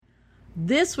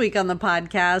This week on the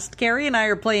podcast, Carrie and I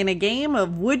are playing a game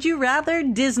of Would You Rather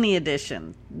Disney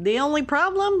Edition. The only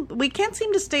problem, we can't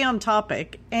seem to stay on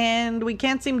topic, and we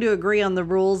can't seem to agree on the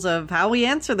rules of how we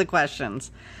answer the questions.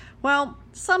 Well,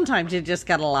 sometimes you just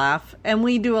gotta laugh, and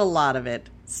we do a lot of it.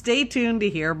 Stay tuned to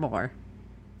hear more.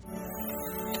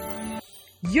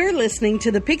 You're listening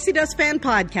to the Pixie Dust Fan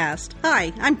Podcast.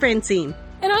 Hi, I'm Francine.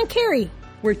 And I'm Carrie.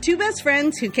 We're two best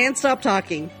friends who can't stop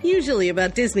talking, usually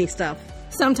about Disney stuff.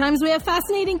 Sometimes we have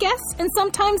fascinating guests, and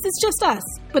sometimes it's just us,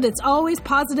 but it's always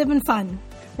positive and fun.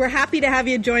 We're happy to have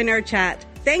you join our chat.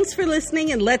 Thanks for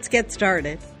listening, and let's get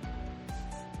started.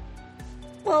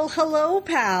 Well, hello,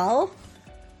 pal.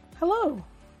 Hello.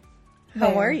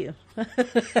 How are you?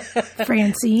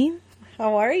 Francine.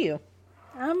 How are you?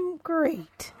 I'm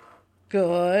great.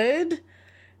 Good.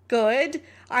 Carrie,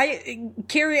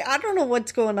 I don't know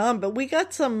what's going on, but we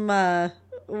got some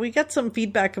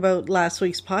feedback about last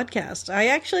week's podcast. I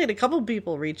actually had a couple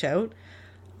people reach out.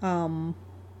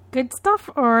 Good stuff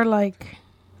or like?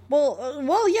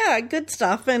 Well, yeah, good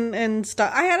stuff and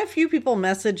stuff. I had a few people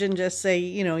message and just say,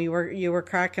 you know, you were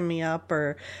cracking me up,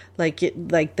 or like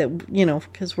that, you know,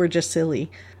 because we're just silly.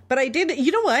 But I did,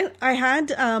 you know what? I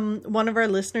had one of our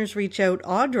listeners reach out,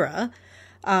 Audra.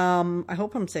 I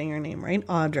hope I'm saying her name right,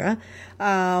 Audra.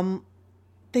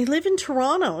 They live in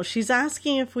Toronto. She's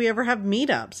asking if we ever have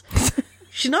meetups.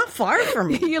 She's not far from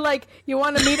me. You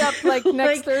want to meet up like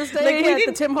next Thursday at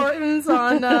the Tim Hortons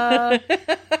on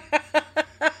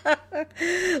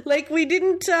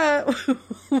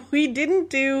we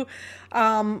didn't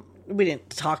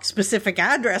talk specific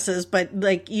addresses, but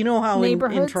like, you know how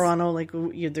in Toronto, like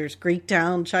there's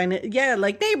Greektown, China, yeah,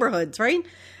 like neighborhoods, right?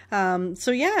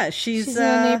 So yeah, she's in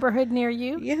a neighborhood near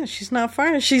you. Yeah, she's not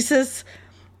far. She says,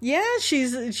 yeah,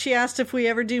 she asked if we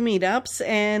ever do meetups,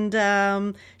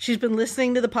 and she's been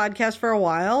listening to the podcast for a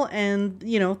while, and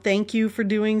you know, thank you for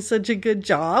doing such a good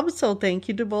job. So thank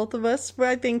you to both of us.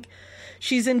 I think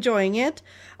she's enjoying it.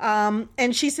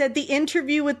 And she said the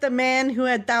interview with the man who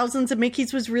had thousands of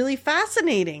Mickeys was really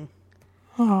fascinating.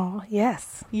 Oh,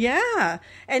 yes. Yeah.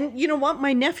 And you know what?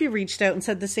 My nephew reached out and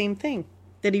said the same thing,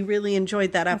 that he really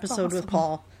enjoyed that episode with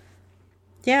Paul.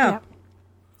 Yeah.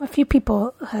 A few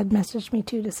people had messaged me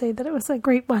too to say that it was a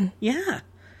great one. Yeah.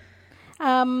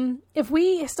 If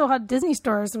we still had Disney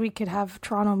stores, we could have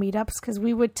Toronto meetups, because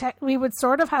we would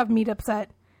sort of have meetups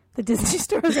at the Disney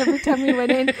stores every time we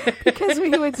went in, because we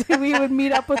would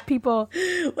meet up with people.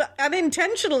 Well,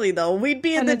 unintentionally, though. We'd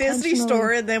be in the Disney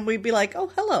store, and then we'd be like, oh,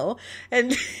 hello.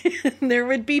 And there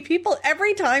would be people.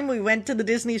 Every time we went to the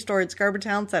Disney store at Scarborough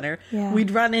Town Center, we'd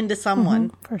run into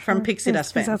someone from Pixie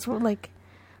Dust Fan. That's what, like,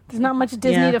 there's not much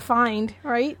Disney to find,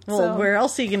 right? Well, where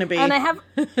else are you going to be? And I have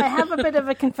a bit of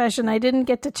a confession. I didn't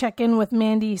get to check in with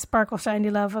Mandy Sparkle Shiny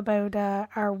Love about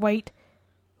our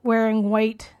wearing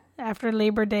white after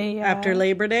Labor Day.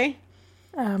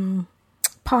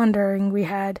 Pondering we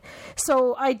had.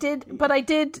 So I did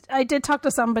talk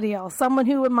to somebody else, someone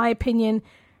who, in my opinion,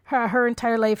 her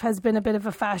entire life has been a bit of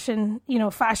a fashion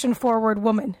forward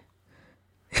woman.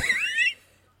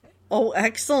 Oh,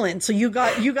 excellent. So you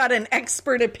got an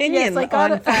expert opinion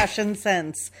on fashion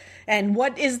sense. And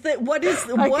what did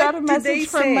they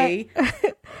say?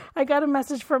 I got a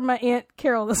message from my Aunt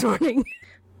Carol this morning.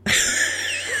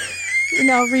 And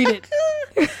I'll read it.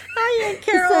 Hi, Aunt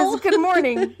Carol. It says, good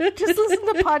morning. Just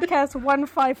listen to podcast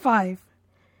 155.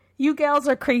 You gals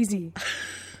are crazy.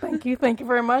 Thank you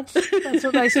very much. That's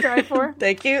what I strive for.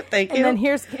 Thank you. And then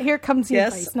here comes the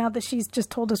advice, now that she's just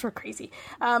told us we're crazy.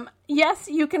 Yes,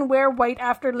 you can wear white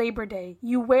after Labor Day.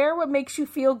 You wear what makes you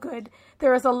feel good.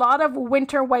 There is a lot of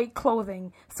winter white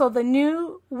clothing. So the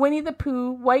new Winnie the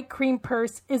Pooh white cream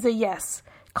purse is a yes.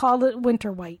 Call it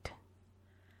winter white.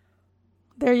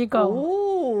 There you go.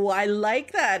 Oh, I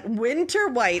like that. Winter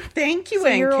white. Thank you,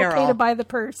 Aunt Carol. So you're okay to buy the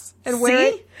purse and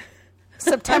wear it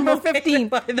September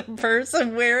 15th. Buy the purse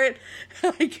and wear it.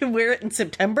 I can wear it in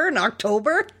September and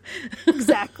October.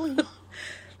 Exactly.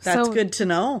 That's good to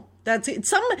know. That's it.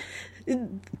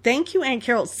 Thank you, Aunt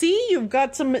Carol. See, you've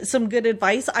got some good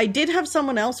advice. I did have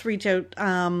someone else reach out.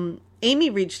 Amy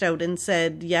reached out and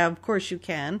said, yeah, of course you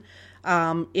can.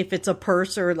 If it's a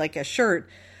purse or like a shirt.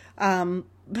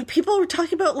 But people were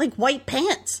talking about like white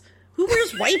pants. Who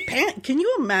wears white pants? Can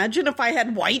you imagine if I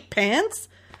had white pants?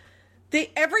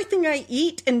 Everything I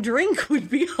eat and drink would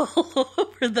be all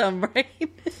over them,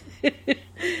 right?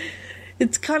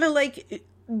 It's kind of like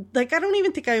I don't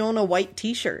even think I own a white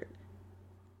t-shirt,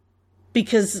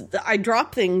 because I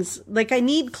drop things. Like, I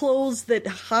need clothes that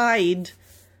hide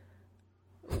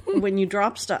when you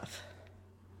drop stuff.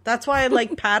 That's why I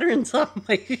like patterns on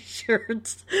my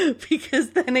shirts,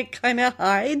 because then it kind of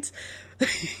hides.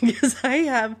 because I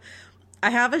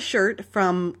have a shirt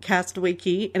from Castaway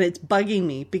Cay, and it's bugging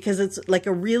me because it's like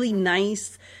a really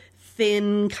nice,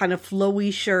 thin, kind of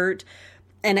flowy shirt.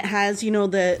 And it has, you know,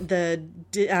 the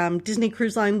Disney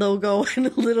Cruise Line logo and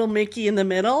a little Mickey in the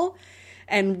middle.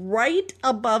 And right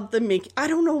above the Mickey, I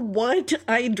don't know what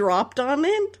I dropped on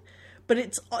it, but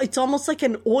it's almost like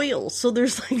an oil. So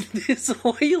there's like this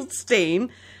oil stain.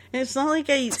 And it's not like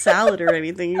I eat salad or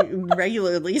anything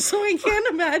regularly, so I can't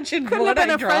imagine what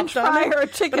I dropped on it. Or a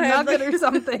chicken nugget or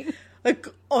something.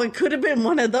 It could have been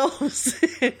one of those.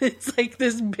 It's like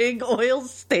this big oil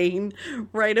stain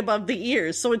right above the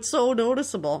ears, so it's so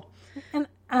noticeable. And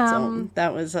so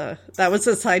that was a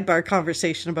sidebar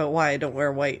conversation about why I don't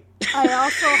wear white. I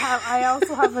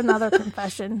also have another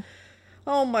confession.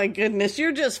 Oh my goodness,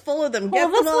 you're just full of them.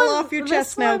 Get them all off your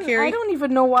chest now, Carrie. I don't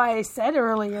even know why I said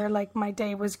earlier, like, my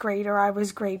day was great or I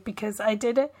was great, because I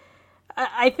did it.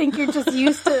 I think you're just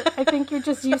used to. I think you're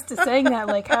just used to saying that,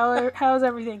 like, how's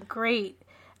everything great?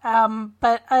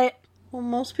 But well,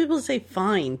 most people say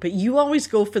fine, but you always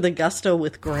go for the gusto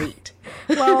with great.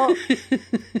 Well,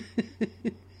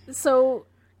 so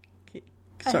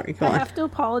sorry, go on. I have to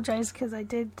apologize because I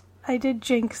did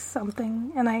jinx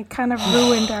something, and I kind of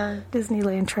ruined our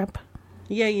Disneyland trip.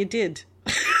 Yeah, you did.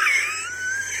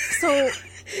 So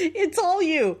it's all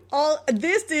you.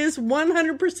 This is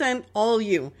 100% all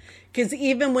you. Because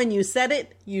even when you said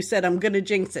it, you said, I'm going to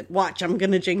jinx it. Watch, I'm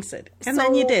going to jinx it. And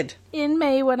then you did. In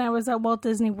May, when I was at Walt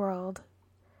Disney World,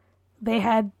 they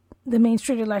had the Main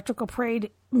Street Electrical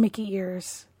Parade Mickey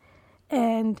ears.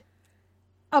 And,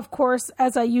 of course,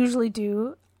 as I usually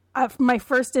do, my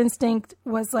first instinct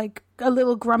was like a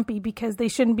little grumpy because they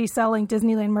shouldn't be selling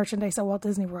Disneyland merchandise at Walt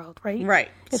Disney World, right? Right.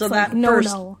 It's so like, that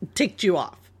first ticked you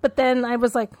off. But then I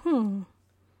was like,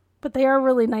 but they are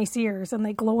really nice ears and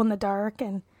they glow in the dark,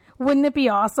 and wouldn't it be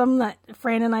awesome that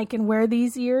Fran and I can wear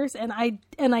these ears? And I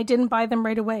didn't buy them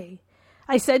right away.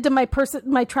 I said to my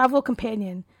travel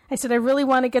companion, I said, I really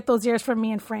want to get those ears from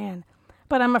me and Fran,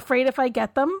 but I'm afraid if I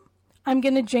get them, I'm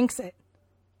going to jinx it.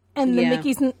 And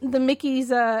the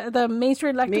Main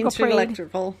Street Electrical Parade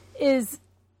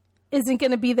isn't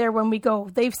going to be there when we go.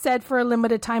 They've said for a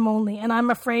limited time only, and I'm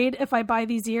afraid if I buy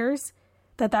these ears,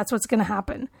 that's what's going to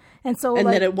happen. And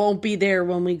that it won't be there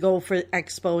when we go for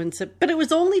Expo but it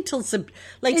was only till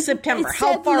September.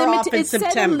 How far off in September?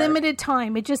 It said limited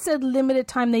time. It just said limited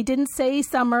time. They didn't say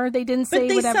summer. They didn't say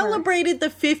whatever. But they celebrated the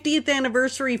 50th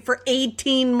anniversary for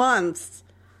 18 months.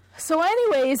 So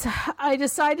anyways, I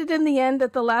decided in the end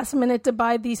at the last minute to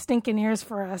buy these stinking ears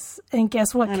for us. And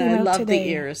guess what came out today? I love the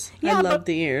ears. Yeah, I love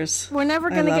the ears. We're never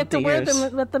going to get to wear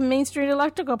them at the Main Street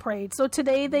Electrical Parade. So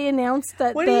today they announced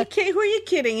that... Who are you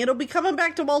kidding? It'll be coming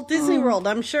back to Walt Disney World,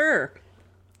 I'm sure.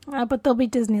 But they'll be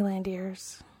Disneyland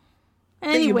ears.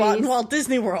 Anyways, that you bought in Walt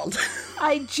Disney World.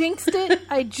 I jinxed it.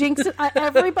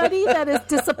 Everybody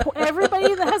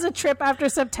that has a trip after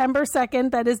September 2nd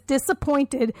that is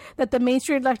disappointed that the Main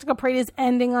Street Electrical Parade is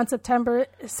ending on September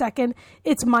 2nd,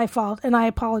 it's my fault, and I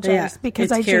apologize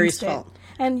because I Carrie's jinxed fault. It.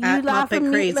 And you at laugh at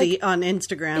me crazy on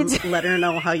Instagram. Let her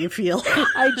know how you feel.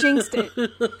 I jinxed it.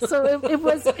 So it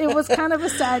was kind of a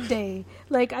sad day.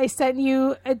 Like, I sent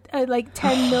you like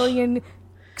 10 million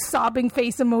sobbing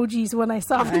face emojis when I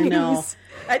saw the news.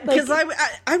 Because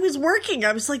I was working.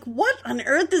 I was like, what on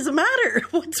earth is the matter?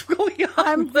 What's going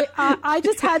on? I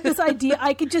just had this idea.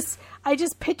 I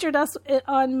just pictured us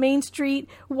on Main Street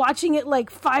watching it like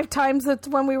 5 times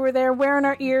when we were there, wearing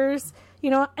our ears,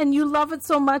 and you love it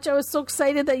so much. I was so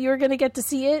excited that you were going to get to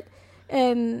see it.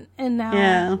 And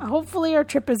now hopefully our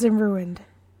trip isn't ruined.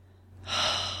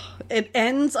 It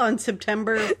ends on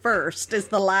September 1st is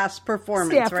the last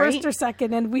performance, right? 1st or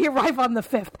 2nd, and we arrive on the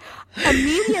 5th.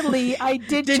 Immediately, I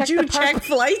did check the check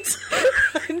flights?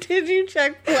 Did you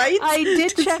check flights? I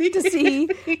did check to see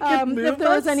if there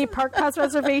was any park pass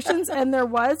reservations, and there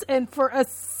was. And for a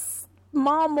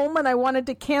small moment, I wanted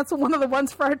to cancel one of the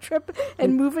ones for our trip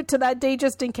and move it to that day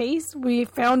just in case. We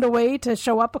found a way to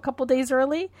show up a couple days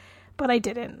early, but I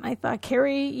didn't. I thought,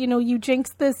 Carrie, you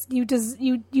jinxed this. You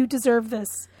deserve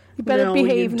this. You better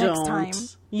behave next time.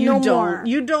 You don't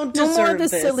deserve this. No more of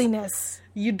this silliness.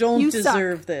 You don't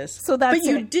deserve this. So that's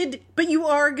But you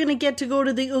are going to get to go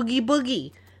to the Oogie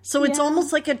Boogie. So it's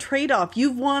almost like a trade-off.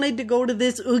 You've wanted to go to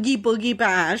this Oogie Boogie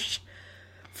Bash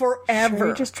forever. Sure,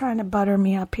 you're just trying to butter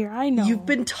me up here. I know. You've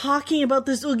been talking about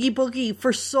this Oogie Boogie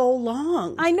for so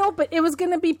long. I know, but it was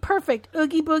going to be perfect.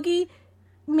 Oogie Boogie,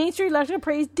 Main Street Electrical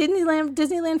Parade,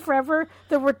 Disneyland Forever,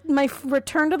 my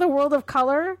return to the world of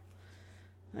color.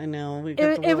 I know.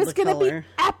 It was going to be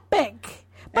epic.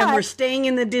 And we're staying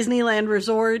in the Disneyland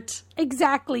resort.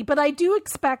 Exactly. But I do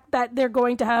expect that they're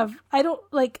going to have, I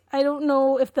don't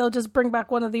know if they'll just bring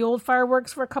back one of the old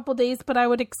fireworks for a couple days, but I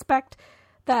would expect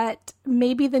that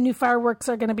maybe the new fireworks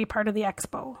are going to be part of the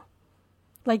expo.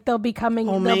 Like they'll be coming,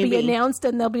 they'll be announced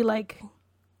and they'll be like,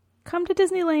 come to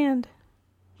Disneyland.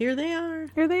 Here they are.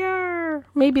 Here they are.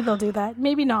 Maybe they'll do that.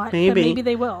 Maybe not. But maybe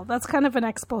they will. That's kind of an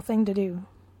expo thing to do.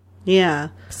 Yeah.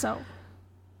 So,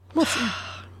 we'll see.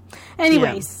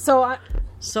 Anyways, so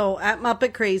at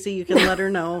Muppet Crazy, you can let her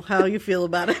know how you feel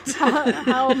about it.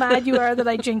 how mad you are that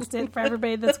I jinxed it for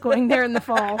everybody that's going there in the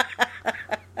fall.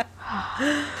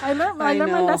 I learned my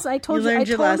lesson. I told you, I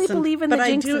totally believe in the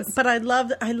jinxes. But I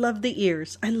love the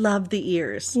ears. I love the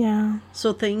ears. Yeah.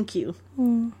 So thank you.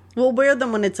 We'll wear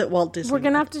them when it's at Walt Disney. We're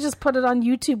going to have to just put it on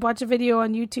YouTube, watch a video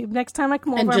on YouTube. Next time I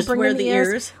come over, I'm bringing the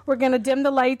ears. We're going to dim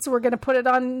the lights. We're going to put it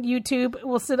on YouTube.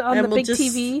 We'll sit on the big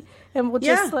TV and we'll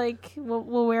just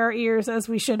we'll wear our ears as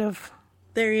we should have.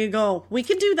 There you go. We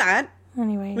could do that.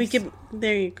 Anyways.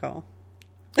 There you go.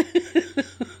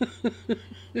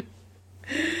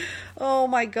 Oh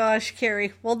my gosh,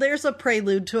 Carrie. Well, there's a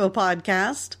prelude to a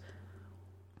podcast.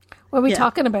 What are we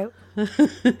talking about?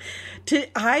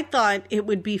 I thought it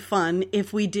would be fun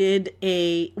if we did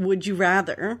a Would You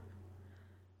Rather.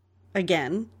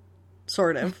 Again,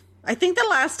 sort of. I think the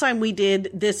last time we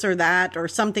did this or that or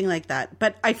something like that.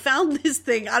 But I found this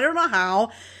thing. I don't know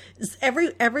how.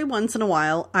 Every once in a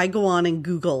while, I go on and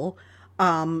Google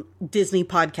Disney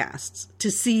podcasts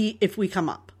to see if we come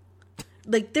up.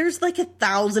 Like, there's like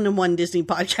 1,001 Disney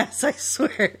podcasts, I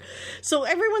swear. So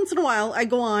every once in a while, I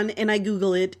go on and I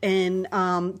Google it and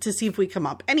to see if we come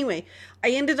up. Anyway,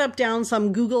 I ended up down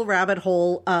some Google rabbit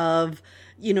hole of,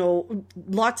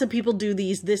 lots of people do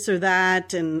this or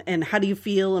that, and how do you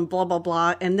feel, and blah, blah,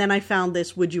 blah. And then I found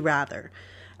this Would You Rather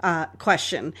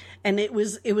question. And it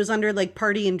was under like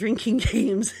party and drinking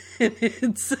games.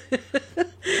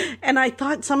 And I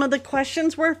thought some of the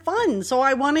questions were fun. So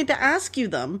I wanted to ask you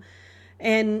them.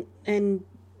 And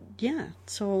yeah,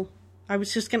 so I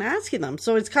was just going to ask you them.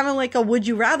 So it's kind of like a Would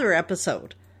You Rather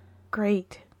episode.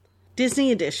 Great.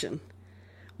 Disney edition.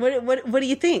 What do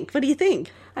you think? What do you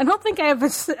think? I don't think I have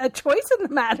a choice in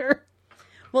the matter.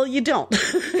 Well, you don't.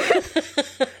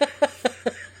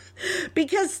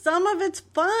 Because some of it's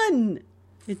fun.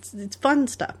 It's fun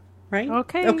stuff, right?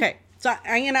 Okay. So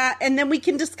and then we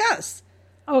can discuss.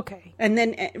 Okay. And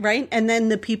then, right? And then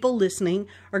the people listening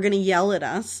are going to yell at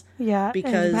us. Yeah.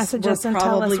 Because message us and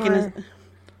probably tell us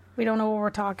we don't know what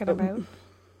we're talking about.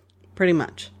 Pretty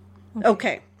much.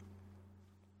 Okay.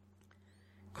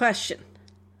 Question.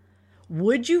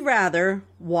 Would you rather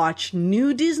watch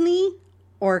new Disney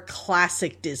or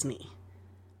classic Disney?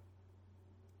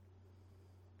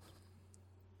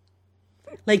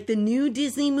 Like the new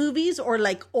Disney movies or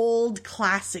like old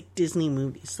classic Disney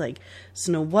movies like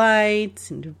Snow White,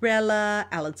 Cinderella,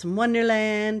 Alice in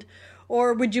Wonderland?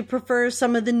 Or would you prefer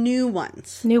some of the new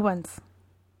ones? New ones.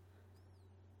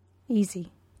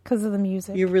 Easy. Because of the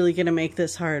music. You're really going to make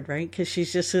this hard, right? Because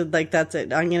she's just like, that's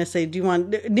it. I'm going to say, do you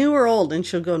want new or old? And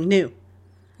she'll go, new.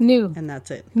 New. And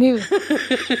that's it. New.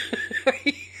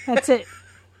 That's it.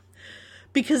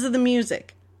 Because of the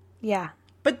music. Yeah.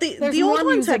 But the old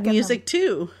ones have music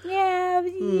too. Yeah,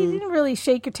 you didn't really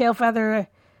shake your tail feather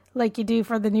like you do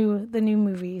for the new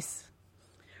movies.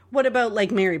 What about like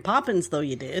Mary Poppins though?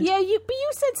 You did. Yeah, but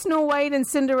you said Snow White and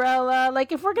Cinderella.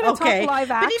 Like if we're gonna talk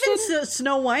live action, but even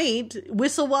Snow White,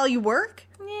 Whistle While You Work.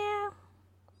 Yeah,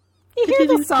 you hear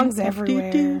those songs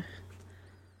everywhere.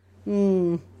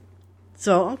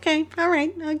 So okay, all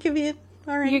right, I'll give you it.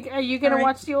 All right. Are you gonna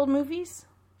watch the old movies?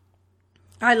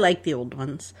 I like the old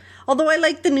ones. Although I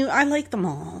like the new. I like them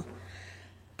all.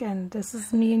 Again, this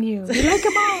is me and you. We like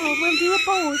them all. We'll do it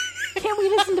both. Can't we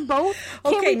listen to both?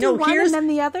 Can't we do one and then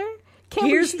the other?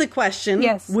 Here's the question.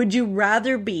 Yes. Would you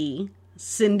rather be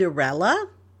Cinderella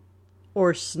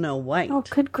or Snow White? Oh,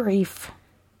 good grief.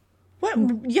 What?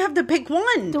 You have to pick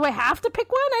one. Do I have to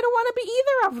pick one? I don't want to be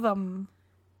either of them.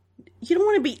 You don't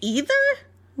want to be either?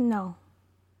 No.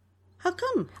 How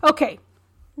come? Okay.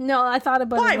 No, I thought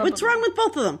about it. Why? What's wrong with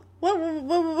both of them? What?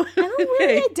 I don't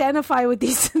really identify with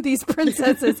these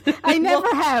princesses. I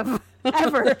never have.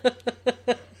 Ever.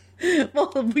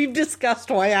 Well, we've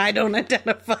discussed why I don't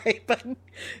identify, but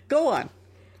go on.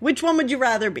 Which one would you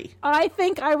rather be? I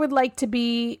think I would like to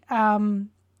be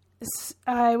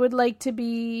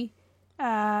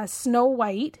Snow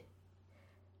White,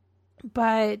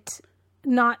 but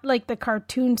not like the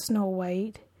cartoon Snow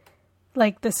White.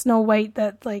 Like the Snow White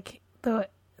that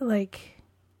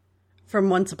from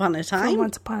Once Upon a Time? From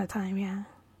Once Upon a Time, yeah.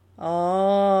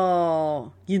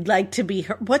 Oh, you'd like to be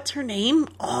her. What's her name?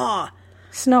 Oh,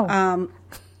 Snow.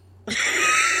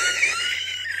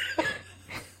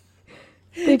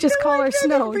 They just call her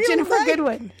Snow. Jennifer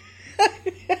Goodwin.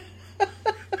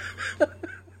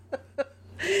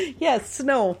 Yes,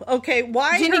 Snow. Okay,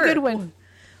 why Ginny her? Goodwin.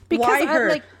 Because why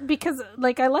her?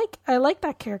 I like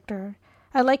that character.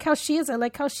 I like how she is. I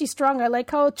like how she's strong. I like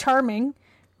how Charming,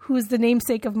 who's the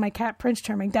namesake of my cat, Prince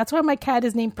Charming. That's why my cat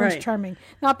is named Prince Charming.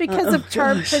 Not because of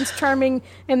Prince Charming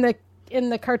in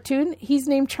the cartoon. He's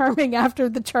named Charming after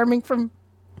the Charming from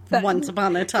Once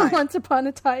Upon a Time. Once Upon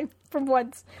a Time. From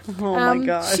Once. Oh my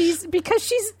gosh. She's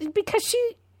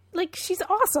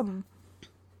awesome.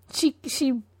 She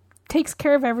takes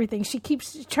care of everything. She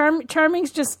keeps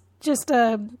Charming's just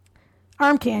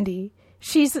arm candy.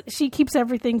 She keeps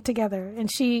everything together,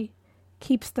 and she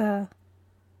keeps the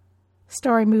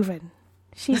story moving.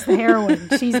 She's the heroine.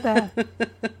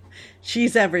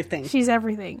 She's everything. She's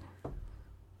everything.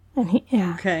 And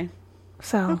Okay.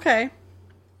 So okay,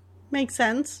 makes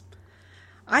sense.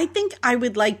 I think I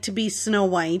would like to be Snow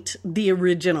White, the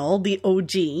original, the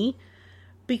OG,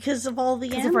 because of all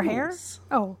the animals. Of her hair?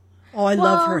 Oh, I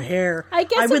love her hair. I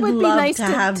guess it would be nice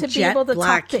to be able to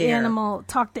talk to hair.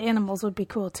 Talk to animals would be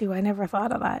cool too. I never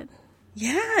thought of that.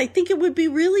 Yeah, I think it would be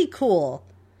really cool.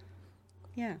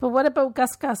 Yeah. But what about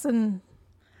Gus Gus and...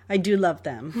 I do love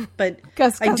them, but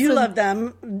Gus I do love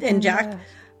them and Jack.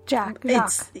 Jack.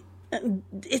 It's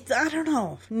I don't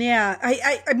know. Yeah,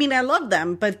 I mean I love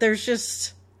them, but there's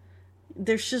just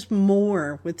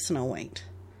more with Snow White.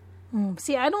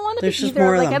 See, I don't want to be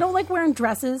either. Like I don't like wearing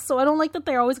dresses, so I don't like that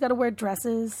they always got to wear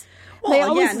dresses. Well,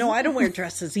 I don't wear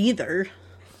dresses either.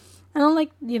 I don't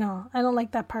like, I don't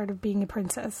like that part of being a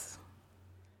princess.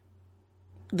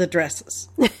 The dresses.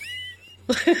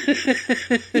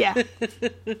 Yeah.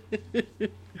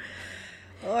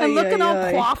 And looking all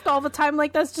coiffed all the time,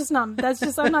 like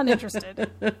I'm not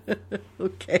interested.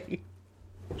 Okay.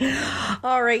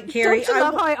 All right, Carrie. Don't you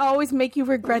love how I always make you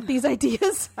regret these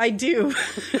ideas? I do.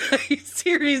 I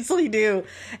seriously do.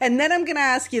 And then I'm going to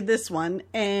ask you this one,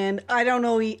 and I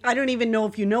don't even know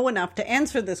if you know enough to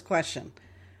answer this question.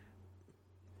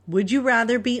 Would you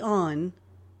rather be on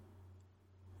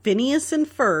Phineas and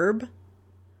Ferb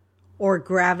or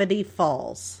Gravity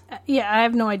Falls? Yeah, I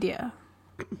have no idea.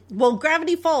 Well,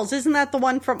 Gravity Falls, isn't that the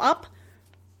one from Up?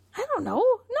 I don't know.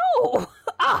 No.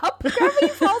 Up. Gravity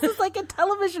Falls is like a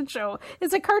television show.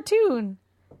 It's a cartoon.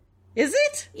 Is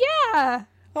it? Yeah.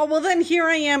 Oh, well then here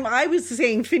I am. I was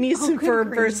saying Phineas and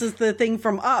Ferb versus the thing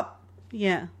from Up.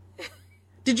 Yeah.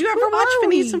 Did you ever watch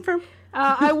Phineas and Ferb?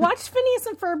 I watched Phineas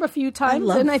and Ferb a few times,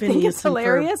 and I think it's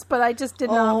hilarious, but I just did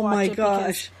not watch it. Oh my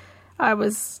gosh. I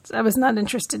was not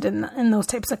interested in those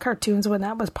types of cartoons when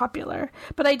that was popular.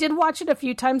 But I did watch it a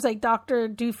few times, like Dr.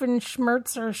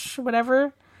 Doofenshmirtz or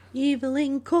whatever. Evil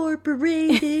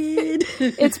Incorporated.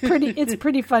 It's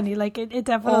pretty funny. Like it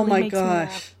definitely makes me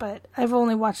laugh. But I've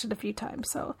only watched it a few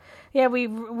times, so yeah,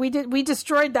 we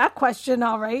destroyed that question.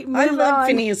 All right, I love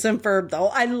Phineas and Ferb though.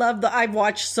 I've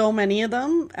watched so many of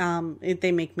them.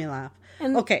 They make me laugh.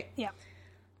 Okay, yeah.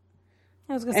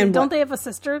 I was gonna say, don't they have a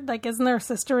sister? Like, isn't there a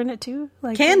sister in it too?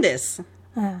 Like Candace.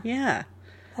 Yeah.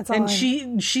 That's all. And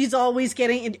she's always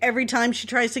getting, every time she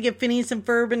tries to get Phineas and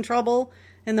Ferb in trouble,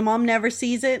 and the mom never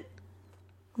sees it.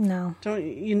 No.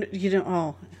 You don't.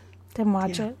 Oh. Didn't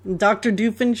watch it. Dr.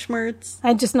 Doofenshmirtz.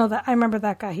 I just know that I remember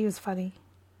that guy. He was funny.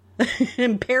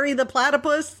 And Perry the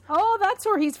Platypus. Oh, that's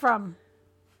where he's from.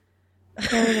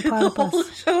 Perry the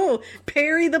Platypus.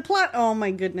 Perry the Plat. Oh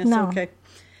my goodness. No. Okay.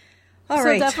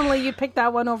 So definitely you picked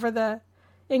that one over the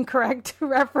incorrect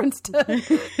reference to...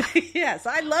 Yes,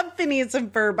 I love Phineas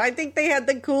and Ferb. I think they had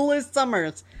the coolest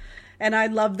summers. And I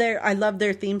love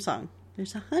their theme song.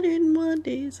 There's 101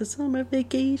 days of summer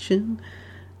vacation.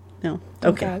 No.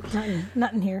 Okay. Oh,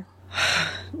 nothing here.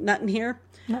 Nothing here?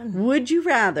 Nothing. Would you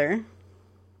rather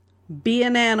be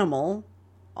an animal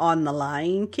on The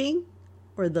Lion King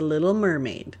or The Little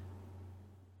Mermaid?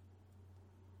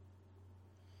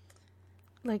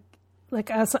 Like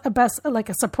a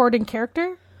supporting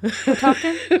character? We're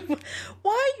talking?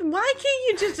 Why can't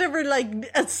you just ever like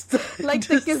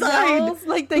the gazelles?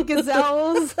 Like the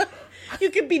gazelles? You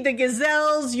could be the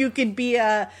gazelles. You could be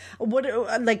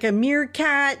like a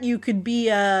meerkat. You could be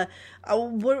what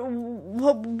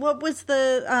was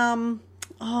the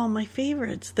my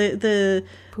favorites, the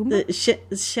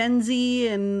Shenzi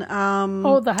and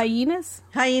the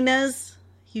hyenas.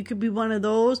 You could be one of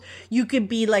those. You could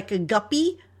be like a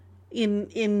guppy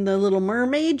in The Little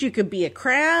Mermaid. You could be a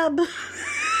crab.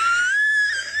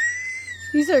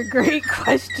 These are great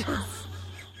questions.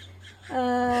 You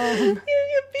could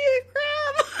be a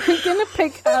crab. I'm gonna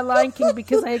pick Lion King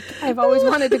because I've always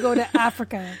wanted to go to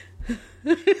Africa.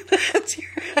 That's your...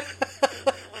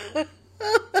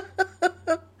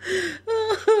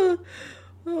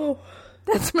 oh.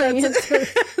 That's my answer.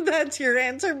 That's your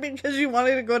answer because you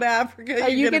wanted to go to Africa. Are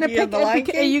you going to pick?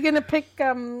 Are you going to pick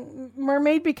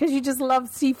mermaid because you just love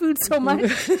seafood so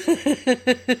much?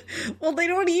 Well, they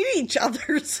don't eat each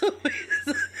other, so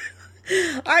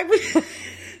I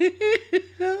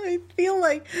feel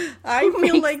like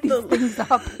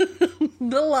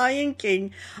the Lion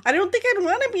King. I don't think I'd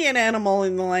want to be an animal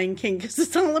in the Lion King because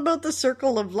it's all about the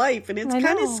circle of life, and it's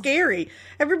kind of scary.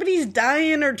 Everybody's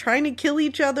dying or trying to kill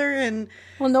each other, and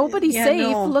nobody's safe.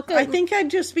 No. Look at. I think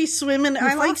I'd just be swimming. Mufasa.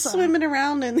 I like swimming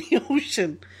around in the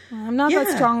ocean. I'm not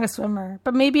that strong a swimmer,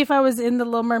 but maybe if I was in the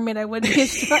Little Mermaid, I would be.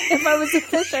 If I was a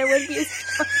fish, I would be a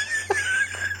strong.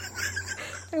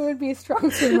 I would be a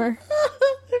strong swimmer.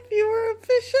 If you were a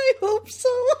fish, I hope so.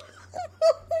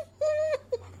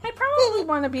 I probably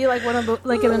want to be like one of the,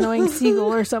 like an annoying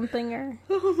seagull or something. Or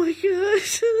oh my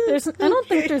gosh! I don't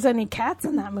think there's any cats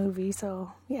in that movie,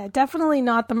 so yeah, definitely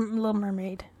not the Little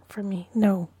Mermaid for me.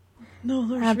 No,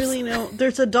 there's really no.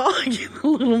 There's a dog in the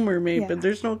Little Mermaid, but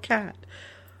there's no cat.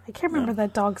 I can't remember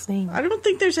that dog's name. I don't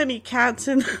think there's any cats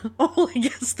in. Oh, I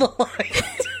guess the lion.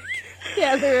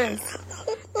 Yeah, there is.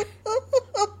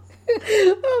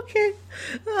 Okay.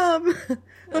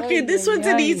 Okay, this one's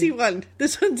an easy one.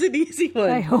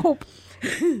 I hope.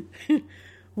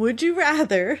 Would you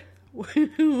rather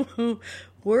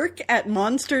work at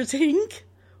Monsters, Inc.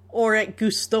 or at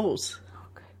Gusteau's? Oh,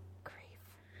 good grief.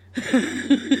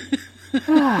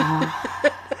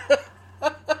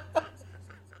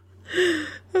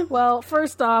 Well,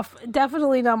 first off,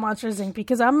 definitely not Monsters, Inc.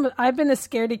 because I've been a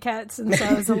scaredy cat since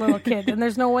I was a little kid, and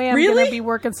there's no way I'm going to be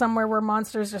working somewhere where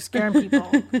monsters are scaring people.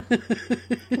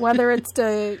 Whether it's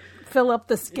to fill up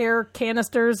the scare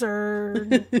canisters or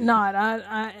not,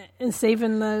 I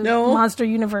saving the monster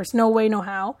universe. No way, no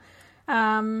how.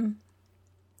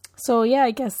 So yeah,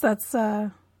 I guess that's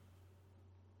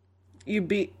You'd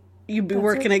be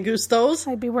working at Gusteau's?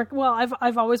 I'd be working. Well,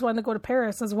 I've always wanted to go to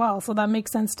Paris as well, so that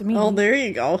makes sense to me. Oh, there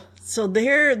you go. So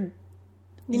there,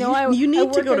 you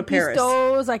need to go to Paris.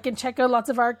 Gusteau's. I can check out lots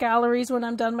of art galleries when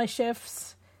I'm done my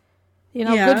shifts.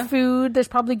 Good food. There's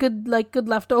probably good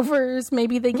leftovers.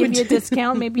 Maybe they give you a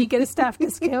discount. Maybe you get a staff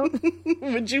discount.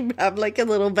 Would you have like a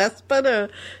little Vespa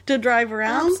to drive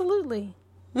around? Absolutely.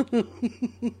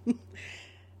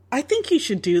 I think you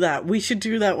should do that. We should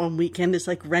do that one weekend. It's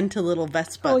like rent a little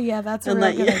Vespa. Oh yeah, that's a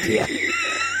real good idea.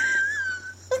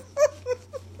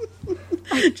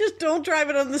 Just don't drive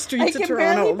it on the streets of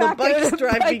Toronto. The bikes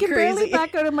drive me crazy. I can barely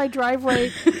back out of my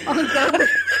driveway on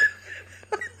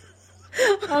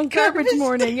garbage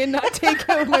morning and not take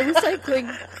out my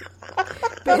recycling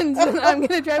bins. And I'm going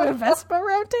to drive a Vespa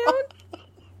around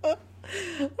town.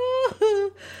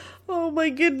 Oh my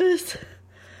goodness.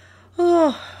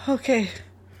 Oh, okay.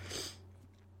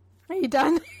 Are you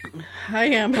done? I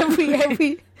am. Have we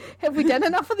done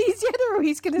enough of these yet, or are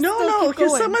we going to still keep going? No,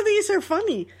 because some of these are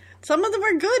funny. Some of them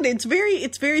are good. It's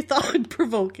very thought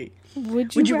provoking.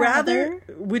 Would you rather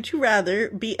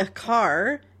be a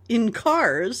car in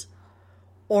Cars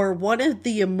or one of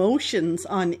the emotions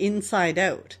on Inside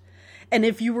Out? And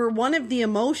if you were one of the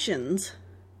emotions,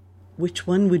 which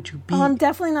one would you be? Oh, I'm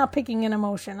definitely not picking an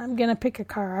emotion. I'm gonna pick a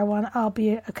car.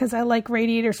 Because I like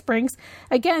Radiator Springs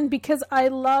again because I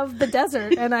love the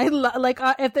desert and I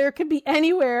if there could be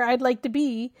anywhere I'd like to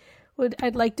be,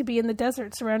 I'd like to be in the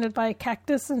desert surrounded by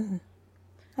cactus and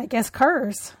I guess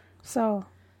cars. So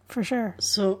for sure.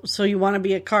 So you want to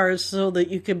be at Cars so that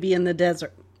you could be in the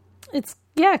desert? It's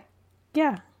yeah.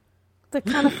 That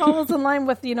kind of falls in line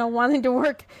with wanting to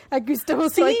work at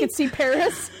Gusteau's so I could see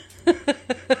Paris.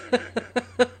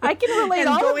 I can relate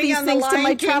all of these things to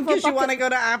my travel because you want to go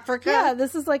to Africa. Yeah,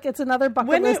 this is it's another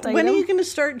bucket list item. When are you going to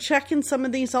start checking some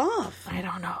of these off? I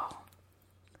don't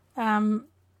know.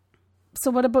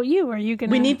 So what about you? Are you going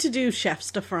to... We need to do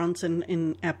Chefs de France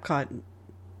in Epcot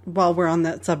while we're on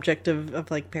that subject of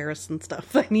like Paris and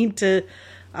stuff. I need to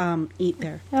eat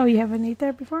there. Oh, you haven't eaten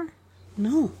there before?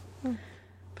 No.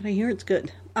 But I hear it's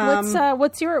good.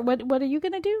 What are you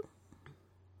going to do?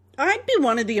 I'd be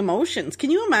one of the emotions.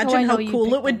 Can you imagine how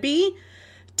cool it would be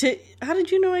to... How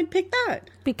did you know I'd pick that?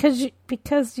 Because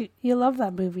you love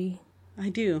that movie. I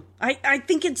do. I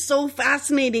think it's so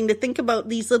fascinating to think about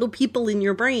these little people in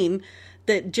your brain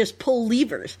that just pull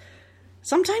levers.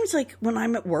 Sometimes, like, when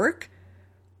I'm at work,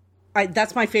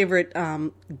 that's my favorite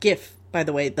GIF, by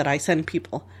the way, that I send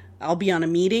people. I'll be on a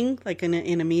meeting, like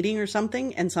in a meeting or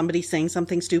something, and somebody's saying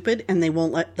something stupid, and they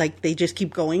won't they just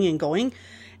keep going and going.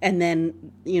 And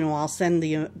then, I'll send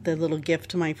the little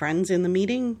gift to my friends in the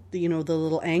meeting, the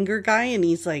little anger guy, and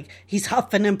he's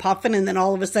huffing and puffing, and then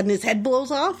all of a sudden his head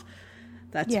blows off.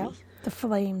 That's me. The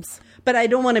flames. But I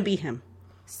don't want to be him.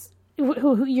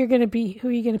 Who you're going to be? Who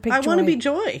are you going to pick? I want to be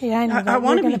Joy. Yeah, I know. I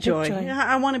want to be Joy. Yeah,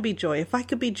 I want to be Joy. If I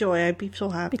could be Joy, I'd be so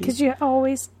happy. Because you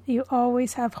always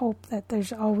have hope that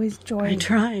there's always joy. I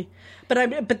try,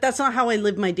 but that's not how I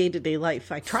live my day-to-day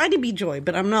life. I try to be Joy,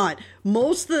 but I'm not.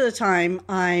 Most of the time,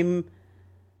 I'm.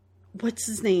 What's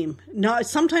his name? No,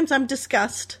 sometimes I'm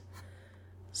disgust.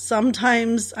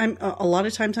 Sometimes a lot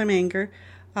of times I'm anger.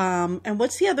 And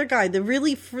what's the other guy?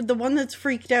 The one that's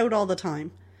freaked out all the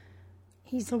time.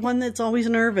 He's the one that's always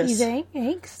nervous. He's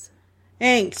angst.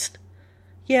 Angst.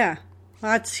 Yeah.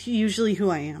 That's usually who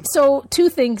I am. So, two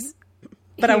things.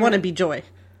 But I want to be Joy.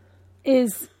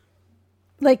 Is,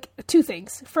 two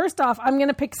things. First off, I'm going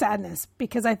to pick Sadness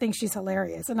because I think she's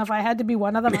hilarious. And if I had to be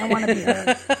one of them, I want to be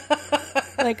her.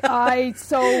 I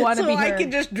so want to be her. So I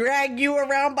can just drag you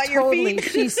around by your feet?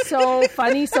 She's so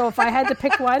funny. So if I had to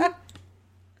pick one...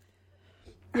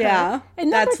 Yeah,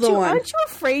 and that's the one. Aren't you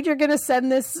afraid you're going to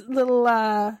send this little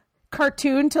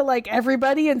cartoon to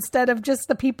everybody instead of just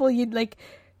the people you'd at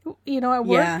work?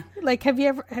 Yeah. Have you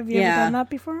ever done that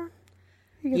before?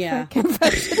 Yeah.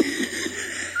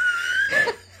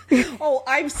 Oh,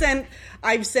 I've sent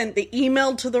the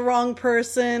email to the wrong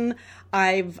person.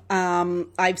 I've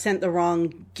sent the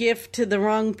wrong gift to the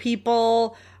wrong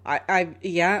people.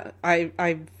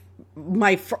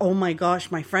 Oh my gosh,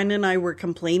 my friend and I were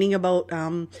complaining about,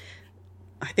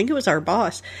 I think it was our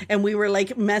boss, and we were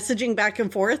messaging back and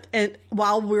forth and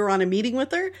while we were on a meeting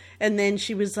with her, and then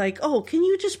she was like, oh, can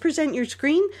you just present your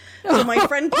screen? So my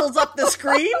friend pulls up the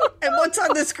screen, and what's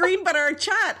on the screen but our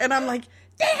chat? And I'm like,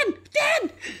 Dan,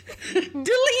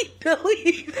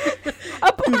 delete.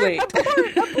 Abort.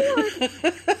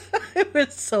 It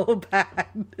was so bad.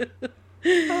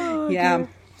 Oh, yeah. Dear.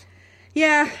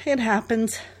 Yeah, it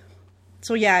happens.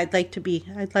 So yeah, I'd like to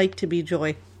be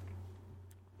Joy.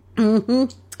 Mm-hmm.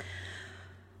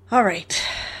 All right.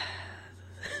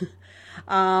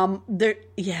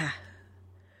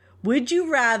 Would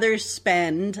you rather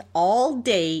spend all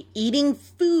day eating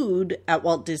food at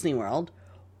Walt Disney World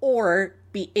or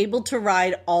be able to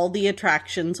ride all the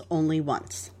attractions only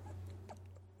once?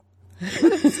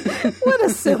 What a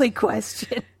silly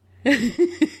question.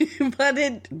 But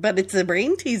it's a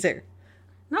brain teaser.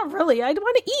 Not really. I'd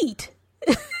want to eat.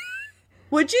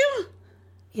 Would you?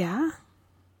 Yeah.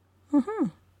 Mm-hmm.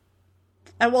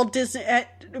 At Walt Disney.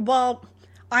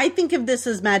 I think of this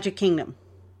as Magic Kingdom.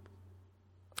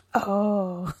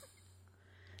 Oh.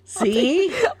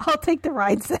 See? I'll take the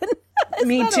rides then.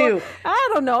 Me too. I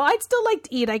don't know. I'd still like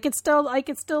to eat. I could still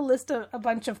list a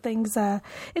bunch of things.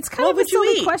 It's kind of a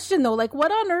silly question though.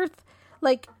 What on earth?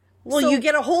 You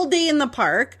get a whole day in the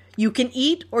park. You can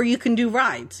eat or you can do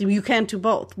rides. You can't do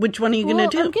both. Which one are you going to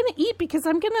do? I'm going to eat because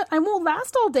I won't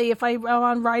last all day if I'm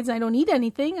on rides and I don't eat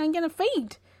anything. I'm going to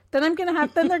faint. Then they're going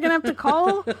to have to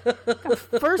call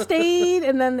first aid,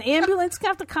 and then the ambulance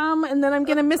going to have to come, and then I'm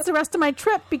going to miss the rest of my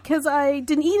trip because I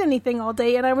didn't eat anything all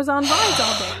day and I was on rides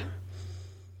all day.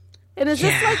 And is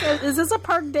this a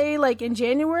park day in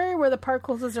January where the park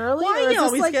closes early? Why are you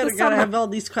always gotta have all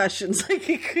these questions?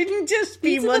 It couldn't just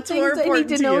be what's more important to you. I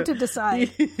need to know to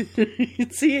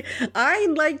decide. See, I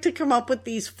like to come up with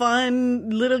these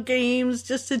fun little games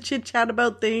just to chit chat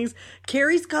about things.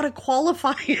 Carrie's got to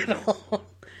qualify it all.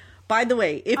 By the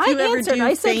way, if you ever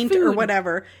do faint or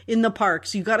whatever in the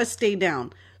parks, you got to stay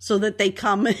down so that they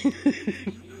come.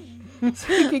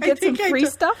 So you could get some free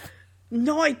stuff.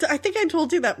 No, I think I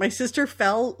told you that my sister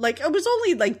fell. It was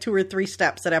only 2 or 3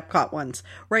 steps at Epcot once,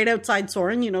 right outside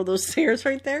Soarin', those stairs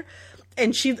right there.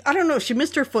 And she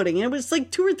missed her footing. It was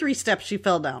 2 or 3 steps she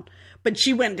fell down, but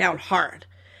she went down hard.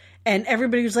 And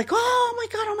everybody was like, oh my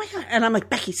God. And I'm like,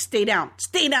 Becky, stay down,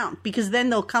 because then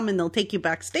they'll come and they'll take you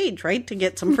backstage, right, to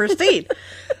get some first aid.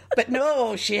 But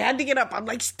no, she had to get up. I'm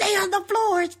like, stay on the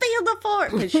floor.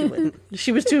 Because she wouldn't.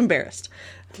 She was too embarrassed.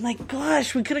 I'm like,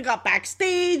 gosh, we could have got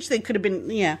backstage. They could have been,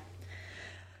 yeah.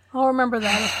 I'll remember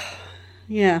that.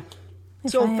 Yeah.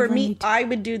 So for me, I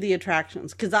would do the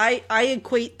attractions because I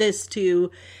equate this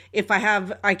to if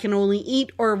I can only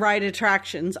eat or ride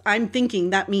attractions. I'm thinking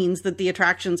that means that the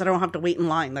attractions, I don't have to wait in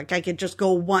line. I could just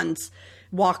go once,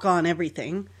 walk on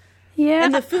everything. Yeah.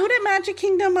 And the food at Magic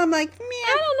Kingdom, I'm like, man.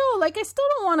 I don't know. I still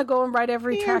don't want to go and ride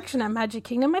every attraction at Magic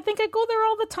Kingdom. I think I go there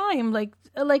all the time. What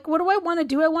do I want to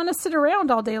do? I want to sit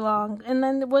around all day long. And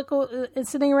then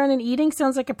sitting around and eating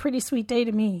sounds like a pretty sweet day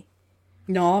to me.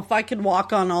 No, if I could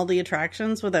walk on all the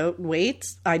attractions without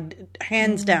weights,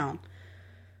 hands down.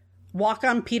 Walk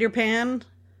on Peter Pan.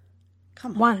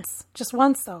 Come on. Once. Just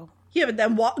once, though. Yeah, but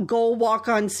then go walk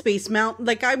on Space Mountain.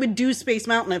 Like, I would do Space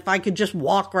Mountain if I could just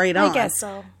walk right on. I guess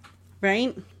so.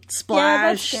 Right?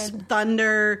 Splash, yeah,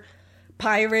 thunder,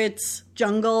 pirates,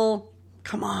 jungle.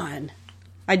 Come on.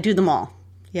 I'd do them all.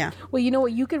 Yeah. Well, you know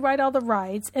what? You could ride all the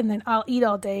rides, and then I'll eat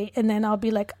all day, and then I'll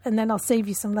be like, and then I'll save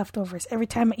you some leftovers. Every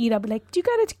time I eat, I'll be like, do you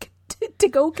got a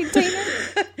to-go container?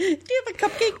 Do you have a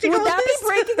cupcake to go Would that be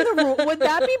breaking the rule? Would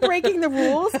that be breaking the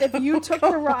rules if you took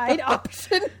the ride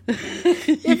option?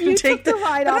 If you took the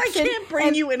ride option, I can't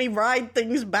bring you any ride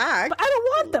things back. But I don't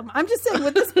want them. I'm just saying,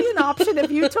 would this be an option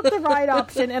if you took the ride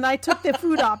option and I took the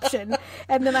food option,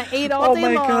 and then I ate all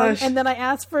day long, and then I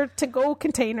asked for to-go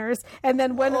containers, and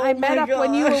then when I met up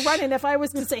when you were running, if I was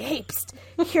to say, hey, psst,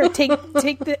 here,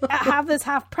 have this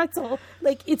half pretzel,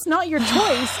 like, it's not your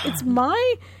choice. It's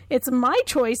my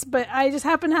choice, but I just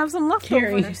happen to have some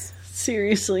leftovers. Carrie,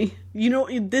 seriously. You know,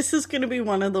 this is going to be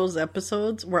one of those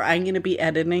episodes where I'm going to be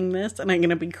editing this and I'm going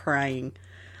to be crying.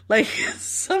 Like,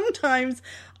 sometimes,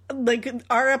 like,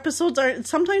 our episodes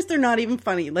sometimes they're not even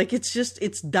funny. Like,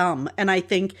 it's dumb. And I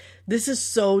think, this is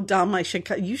so dumb, I should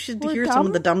cut. You should hear some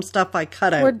of the dumb stuff I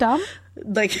cut out. We're dumb?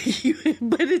 Like,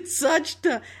 but it's such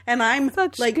dumb. And I'm,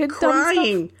 such like,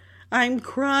 crying. I'm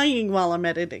crying while I'm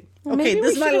editing. Well, okay, maybe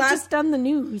this is my last. Just done the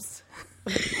news.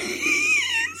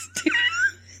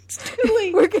 It's too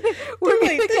late. We're gonna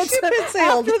get to,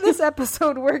 after this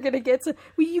episode. We're gonna get to.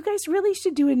 You guys really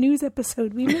should do a news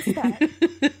episode. We missed that.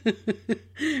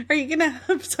 Are you gonna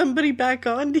have somebody back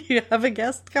on? Do you have a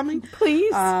guest coming?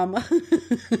 Please. I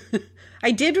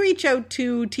did reach out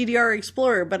to TDR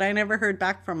Explorer, but I never heard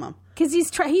back from him. Because he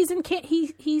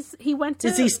went to.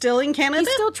 Is he still in Canada?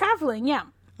 He's still traveling. Yeah.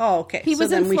 Oh, okay. He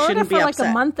was in Florida for like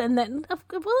a month, and then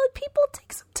sometimes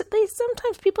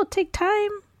people take time.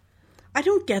 I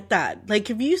don't get that. Like,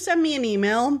 if you send me an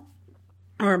email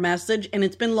or a message and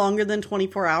it's been longer than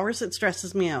 24 hours, it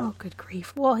stresses me out. Oh, good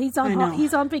grief! Well, he's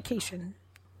on vacation.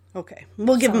 Okay,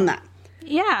 we'll give him that.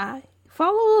 Yeah,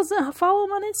 follow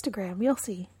him on Instagram. You'll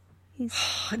see.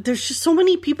 There's just so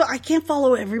many people. I can't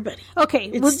follow everybody. Okay,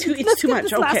 it's too much. Let's get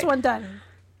this okay. last one done.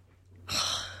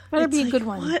 Better be a good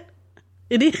one. What?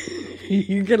 It is.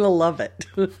 You're gonna love it.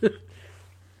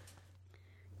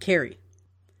 Carrie,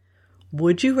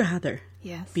 would you rather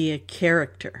be a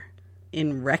character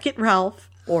in Wreck-It Ralph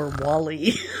or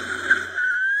WALL-E?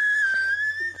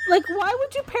 Like, why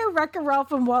would you pair Wreck-It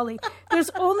Ralph and WALL-E? There's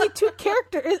only 2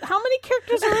 characters. How many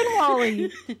characters are in WALL-E?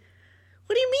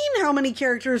 What do you mean, how many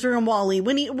characters are in WALL-E?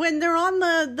 When they're on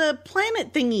the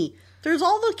planet thingy, there's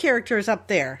all the characters up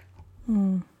there.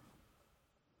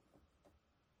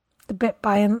 The bit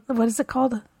what is it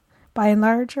called? By and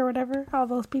Large or whatever? All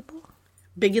those people?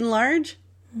 Big and Large?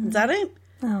 Is that it?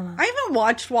 I don't know. I haven't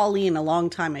watched WALL-E in a long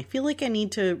time. I feel like I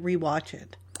need to rewatch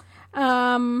it.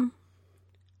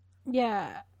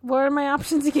 Yeah. What are my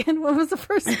options again? What was the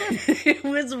first one? It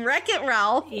was Wreck-It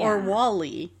Ralph or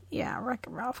WALL-E. Yeah, Wreck-It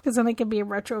Ralph, because then it could be a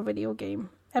retro video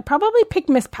game. I'd probably pick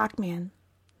Miss Pac-Man.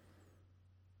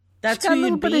 That's who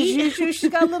you'd be? She's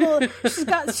got a little,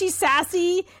 she's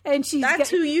sassy, and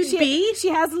who you'd be? She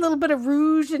has a little bit of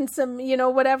rouge and some,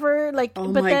 whatever, like,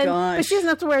 oh but my gosh. But she doesn't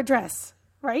have to wear a dress,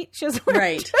 right? She doesn't wear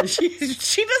a dress. She doesn't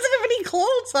have any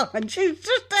clothes on. She's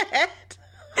just a head.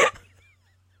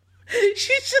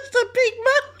 She's just a big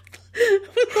mouth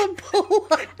with a bow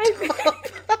on top.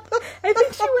 I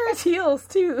think she wears heels,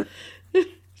 too.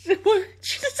 She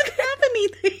doesn't have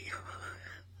anything.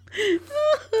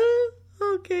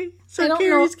 Okay, so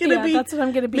Carrie's going to be. That's what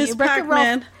I'm going to be. Miss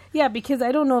Pac-Man. Yeah, because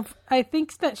I don't know if I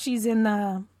think that she's in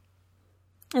the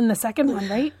second one,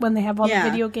 right? When they have all the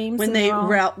video games. When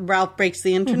Ralph breaks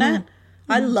the internet.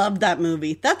 Mm-hmm. I love that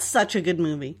movie. That's such a good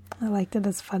movie. I liked it.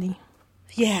 It's funny.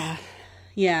 Yeah.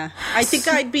 I think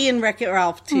I'd be in Wreck-It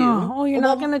Ralph too. Oh, you're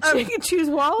not going to choose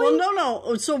WALL-E? Well,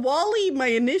 no. So WALL-E, my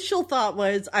initial thought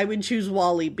was I would choose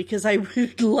WALL-E because I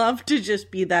would love to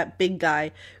just be that big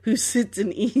guy who sits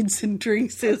and eats and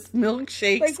drinks his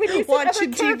milkshakes,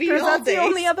 watching TV all that's day. That's the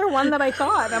only other one that I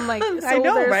thought. I'm like, I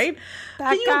know, right?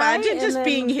 Can you imagine just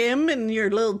being him and your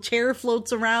little chair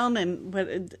floats around? But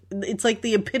it's like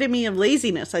the epitome of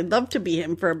laziness. I'd love to be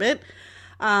him for a bit.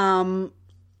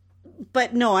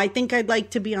 But no, I think I'd like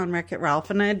to be on Wreck-It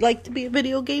Ralph, and I'd like to be a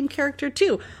video game character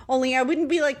too. Only I wouldn't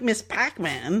be like Miss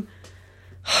Pac-Man.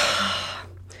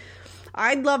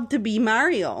 I'd love to be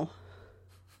Mario.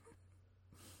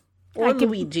 Or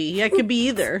Luigi. I could be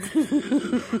either.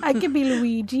 I could be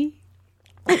Luigi.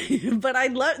 But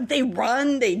they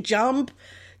run, they jump,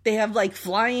 they have like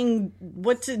flying,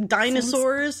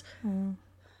 dinosaurs?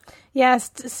 Yes,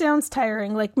 sounds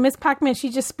tiring. Like Miss Pac-Man, she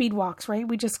just speed walks, right?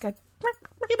 We just got...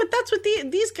 Yeah, but that's what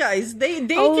these guys, they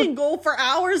can go for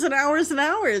hours and hours and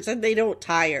hours and they don't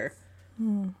tire.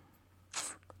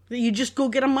 You just go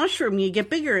get a mushroom, you get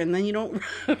bigger, and then you don't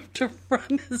have to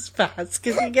run as fast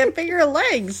because you get bigger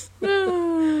legs.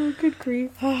 Oh, good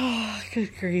grief. Oh,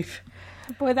 good grief.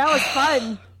 Boy, that was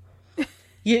fun.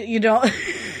 You don't...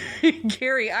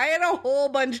 Carrie, I had a whole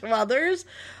bunch of others,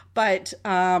 but,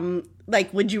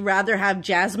 like, would you rather have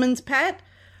Jasmine's pet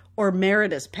or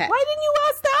Merida's pet? Why didn't you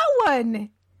ask that one?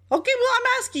 Okay, well, I'm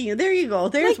asking you. There you go.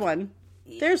 There's one.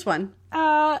 There's one.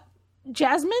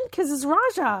 Jasmine? Because it's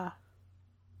Raja.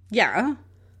 Yeah.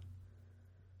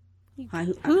 Who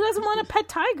doesn't want a pet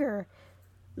tiger?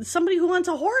 Somebody who wants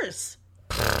a horse.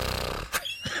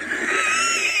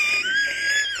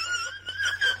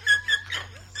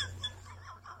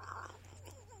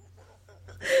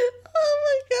 Oh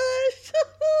my gosh.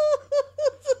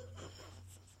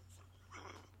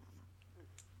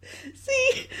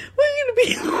 See, we're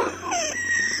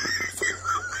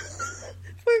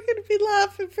gonna be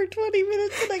laughing for 20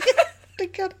 minutes and I have to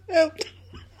cut it out.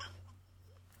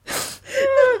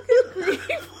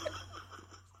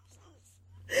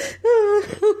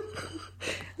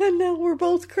 And now we're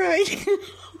both crying.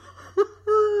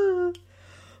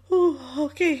 Oh,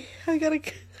 okay. I gotta...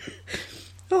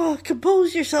 Oh,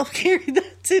 compose yourself, Carrie.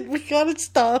 That's it. We gotta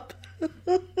stop.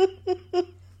 That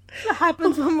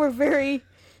happens when we're very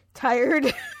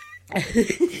tired.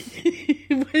 This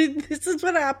is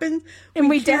what happens. And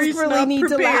we desperately need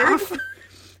to laugh.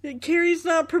 Carrie's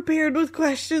not prepared with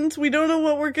questions. We don't know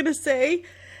what we're going to say.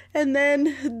 And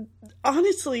then,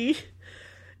 honestly,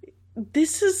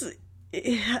 this is,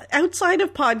 outside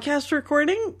of podcast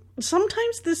recording,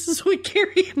 sometimes this is what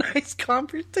Carrie and I's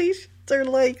conversations are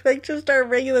like just our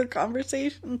regular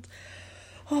conversations.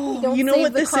 Oh, you know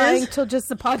what this is? Till just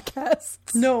the podcast.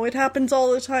 No, it happens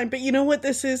all the time. But you know what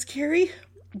this is, Carrie?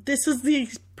 This is the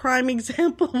prime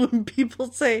example when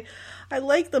people say, I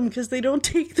like them because they don't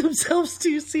take themselves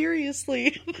too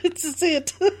seriously. This is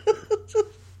it.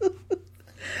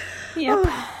 Yep.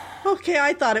 Okay,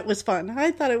 I thought it was fun.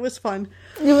 It was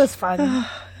fun.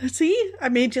 See? I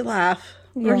made you laugh.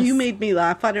 Yes. Or you made me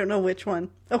laugh. I don't know which one.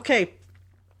 Okay.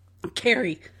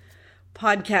 Carrie.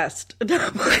 Podcast.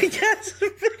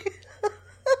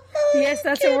 Yes,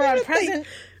 that's what we're on present.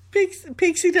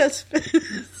 Pixie dust.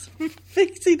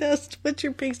 Pixie dust. What's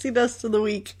your pixie dust of the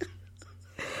week?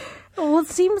 Well, it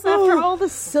seems after all the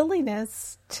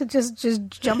silliness to just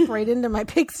jump right into my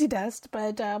pixie dust,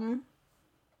 but I've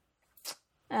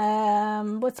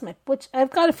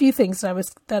got a few things I'm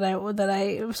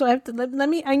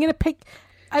gonna pick.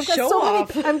 I've got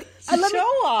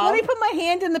let me put my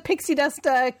hand in the pixie dust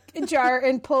jar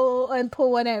and pull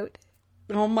one out.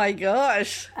 Oh my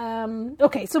gosh.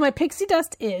 Okay, so my pixie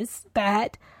dust is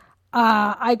that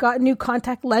I got new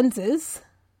contact lenses.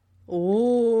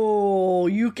 Oh,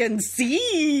 you can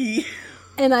see.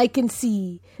 And I can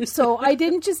see. So I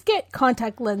didn't just get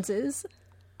contact lenses.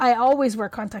 I always wear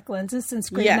contact lenses since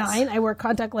grade 9. I wear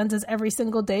contact lenses every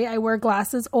single day. I wear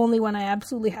glasses only when I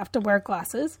absolutely have to wear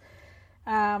glasses.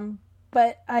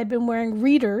 But I've been wearing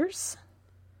readers.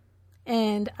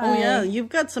 And you've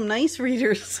got some nice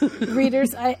readers.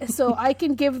 So I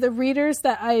can give the readers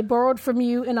that I borrowed from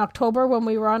you in October when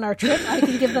we were on our trip. I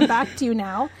can give them back to you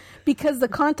now because the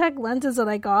contact lenses that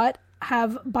I got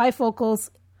have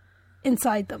bifocals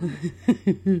inside them.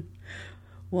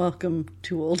 Welcome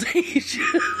to old age.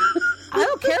 I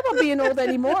don't care about being old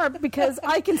anymore because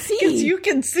I can see. Because you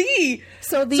can see.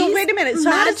 So these wait a minute. So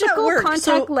magical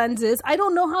contact lenses, I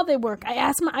don't know how they work. I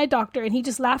asked my eye doctor and he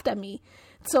just laughed at me.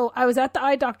 So I was at the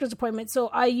eye doctor's appointment. So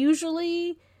I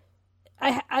usually,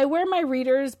 I wear my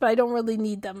readers, but I don't really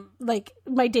need them. Like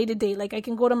my day to day, like I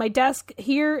can go to my desk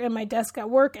here and my desk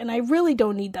at work and I really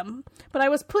don't need them. But I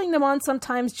was putting them on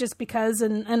sometimes just because,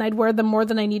 and I'd wear them more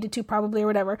than I needed to probably or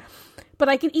whatever. But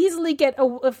I could easily get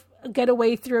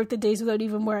away throughout the days without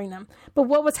even wearing them. But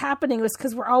what was happening was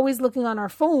because we're always looking on our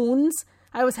phones,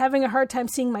 I was having a hard time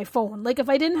seeing my phone. Like if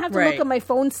I didn't have to look at my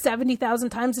phone 70,000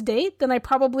 times a day, then I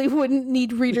probably wouldn't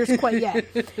need readers quite yet.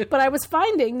 But I was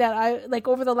finding that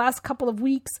over the last couple of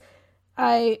weeks,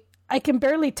 I can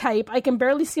barely type. I can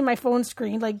barely see my phone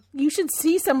screen. Like you should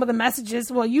see some of the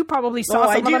messages. Well, you probably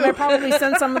saw some of them. I probably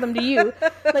sent some of them to you.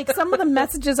 Like some of the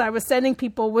messages I was sending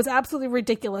people was absolutely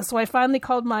ridiculous. So I finally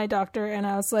called my doctor and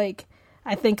I was like,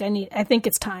 I think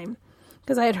it's time.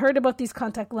 Because I had heard about these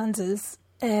contact lenses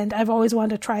and I've always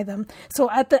wanted to try them. So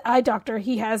at the eye doctor,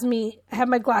 I have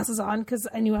my glasses on because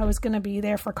I knew I was going to be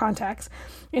there for contacts.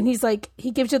 And he's like,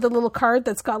 he gives you the little card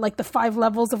that's got like the 5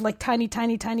 levels of like tiny,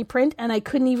 tiny, tiny print. And I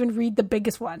couldn't even read the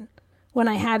biggest one when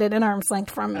I had it an arm's length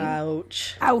from me.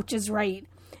 Ouch. Ouch is right.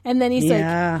 And then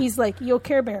he's like, yo,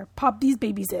 Care Bear, pop these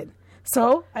babies in.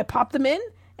 So I popped them in,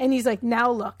 and he's like,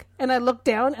 now look. And I looked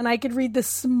down, and I could read the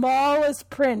smallest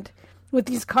print with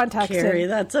these contacts Carrie, in.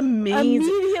 That's amazing.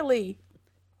 Immediately.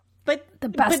 But the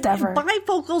best ever.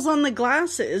 Bifocals on the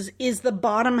glasses is the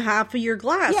bottom half of your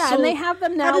glass. Yeah, so and they have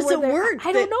them now. How does it work?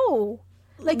 I don't know.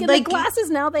 Like in the glasses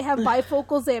now, they have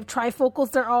bifocals. They have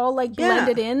trifocals. They're all like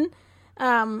blended in.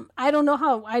 I don't know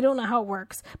how it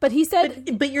works. But he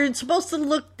said, but you're supposed to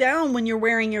look down when you're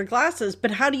wearing your glasses. But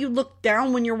how do you look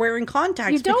down when you're wearing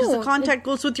contacts? You don't. Because the contact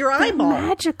goes with your eyeball.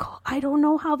 Magical. I don't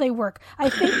know how they work. I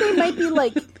think they might be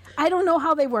like. I don't know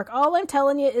how they work. All I'm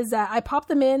telling you is that I popped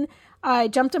them in. I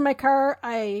jumped in my car,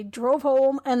 I drove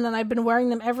home, and then I've been wearing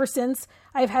them ever since.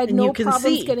 I've had no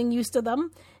problems getting used to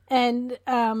them. And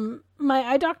my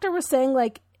eye doctor was saying,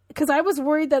 like, because I was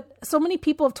worried that so many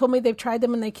people have told me they've tried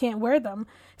them and they can't wear them.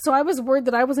 So I was worried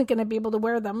that I wasn't going to be able to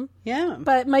wear them. Yeah.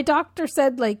 But my doctor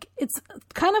said, like, it's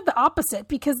kind of the opposite,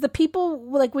 because the people,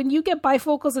 like, when you get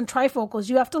bifocals and trifocals,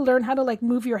 you have to learn how to, like,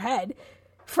 move your head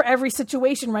for every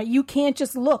situation, right? You can't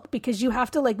just look, because you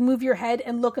have to like move your head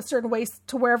and look a certain way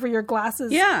to wherever your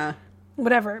glasses,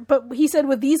 whatever. But he said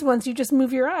with these ones, you just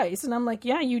move your eyes, and I'm like,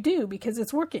 yeah, you do, because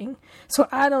it's working. So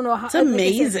I don't know how. It's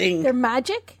amazing. Like they're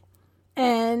magic,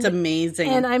 and it's amazing.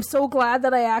 And I'm so glad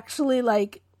that I actually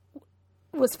like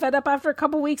was fed up after a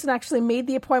couple weeks and actually made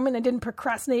the appointment and didn't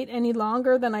procrastinate any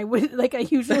longer than I would, like I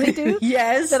usually do.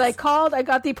 Yes. That I called, I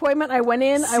got the appointment, I went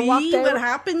in, I walked in. See what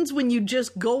happens when you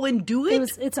just go and do it?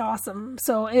 It's awesome.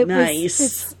 So it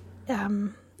was,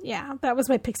 yeah, that was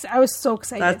my pixie. I was so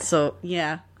excited. That's so,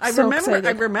 yeah. I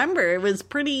remember it was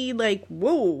pretty like,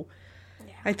 whoa.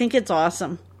 Yeah. I think it's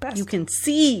awesome. Best. You can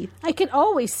see. I could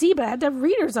always see, but I had to have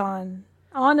readers on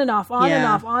and off, on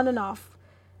and off.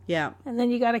 Yeah. And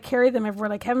then you got to carry them everywhere.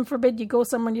 Like, heaven forbid you go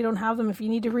somewhere and you don't have them if you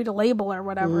need to read a label or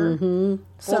whatever. Mm-hmm.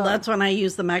 So, well, that's when I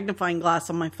use the magnifying glass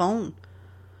on my phone.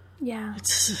 Yeah.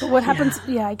 But what happens?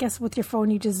 Yeah, I guess with your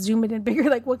phone, you just zoom it in bigger.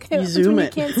 Like, what happens when you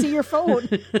can't see your phone?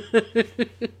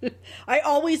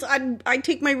 I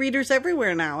take my readers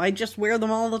everywhere now. I just wear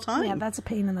them all the time. Yeah, that's a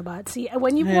pain in the butt. See,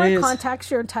 when you've worn contacts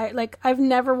your entire, like, I've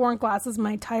never worn glasses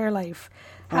my entire life.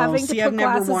 Having to put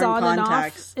glasses on and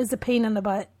off is a pain in the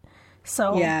butt.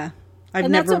 So yeah, I've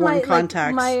never worn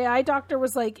contacts. My eye doctor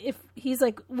was like,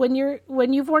 when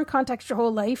you've worn contacts your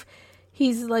whole life,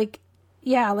 he's like,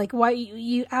 yeah, like why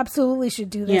you absolutely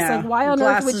should do this. Yeah, like why on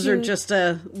earth would you? Glasses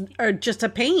are just a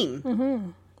pain.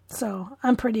 Mm-hmm. So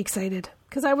I'm pretty excited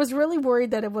because I was really worried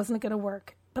that it wasn't going to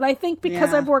work. But I think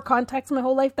because I've worn contacts my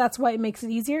whole life, that's why it makes it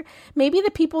easier. Maybe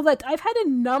the people that I've had a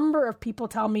number of people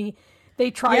tell me they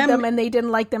tried them and they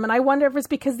didn't like them, and I wonder if it's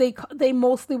because they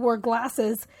mostly wore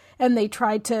glasses and they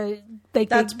tried to.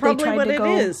 That's probably what it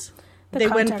is. They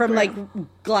went from like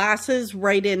glasses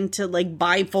right into like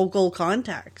bifocal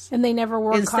contacts, and they never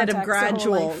wore instead of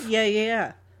gradual.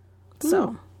 Yeah.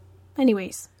 So,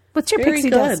 anyways, what's your pixie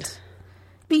dust?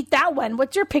 Beat that one.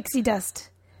 What's your pixie dust?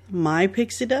 My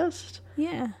pixie dust?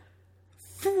 Yeah.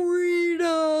 Freedom.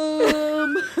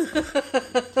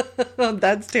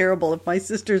 That's terrible. If my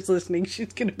sister's listening,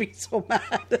 she's going to be so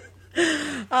mad.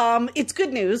 It's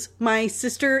good news. My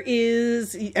sister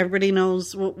everybody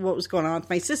knows what was going on with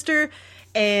my sister.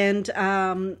 And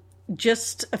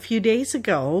just a few days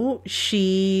ago,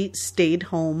 she stayed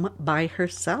home by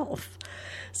herself.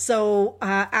 So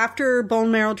after bone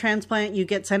marrow transplant, you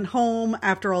get sent home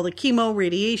after all the chemo,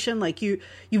 radiation. Like you've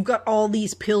got all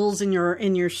these pills in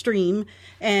your stream,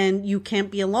 and you can't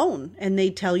be alone. And they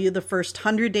tell you the first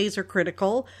 100 days are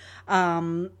critical.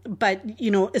 But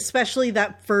especially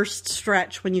that first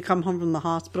stretch when you come home from the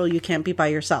hospital, you can't be by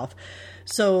yourself.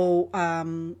 So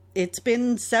it's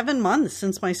been 7 months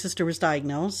since my sister was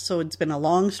diagnosed. So it's been a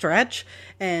long stretch,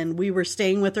 and we were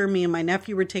staying with her. Me and my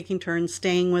nephew were taking turns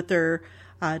staying with her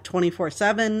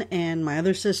 24/7, and my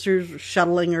other sister's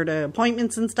shuttling her to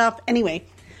appointments and stuff. Anyway,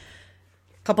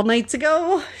 a couple nights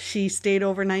ago, she stayed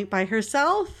overnight by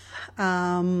herself.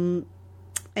 And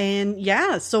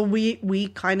yeah, so we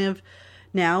kind of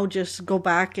now just go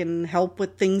back and help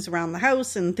with things around the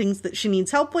house and things that she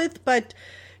needs help with, but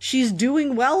she's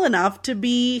doing well enough to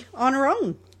be on her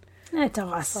own. That's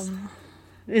awesome.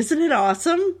 Isn't it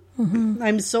awesome? Mm-hmm.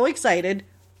 I'm so excited.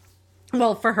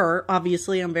 Well, for her,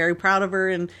 obviously, I'm very proud of her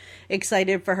and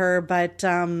excited for her. But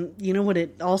you know what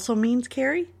it also means,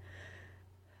 Carrie?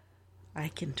 I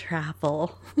can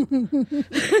travel.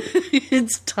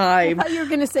 It's time. I thought you were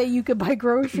going to say you could buy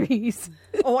groceries.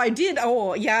 Oh, I did.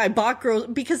 Oh, yeah, I bought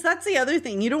groceries. Because that's the other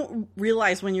thing. You don't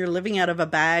realize when you're living out of a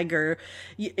bag or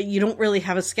you don't really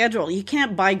have a schedule. You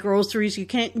can't buy groceries. You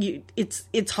can't.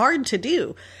 It's hard to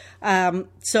do.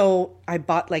 So I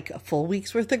bought like a full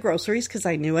week's worth of groceries because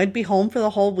I knew I'd be home for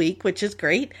the whole week, which is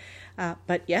great.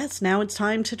 But yes, now it's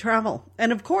time to travel.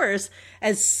 And of course,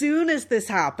 as soon as this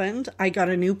happened, I got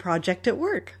a new project at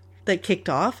work that kicked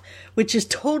off, which is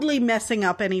totally messing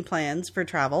up any plans for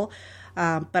travel.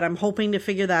 But I'm hoping to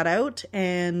figure that out.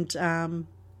 And I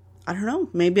don't know,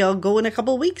 maybe I'll go in a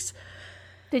couple of weeks.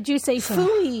 Did you say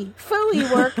phooey? Phooey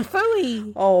work,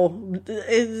 phooey. Oh,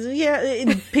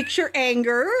 yeah. Picture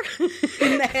anger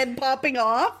in the head popping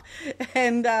off.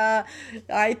 And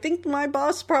I think my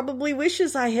boss probably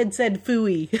wishes I had said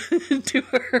phooey to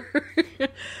her.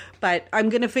 But I'm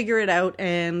going to figure it out.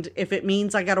 And if it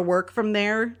means I got to work from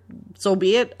there, so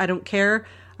be it. I don't care.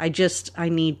 I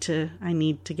need to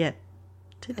get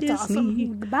to Disney.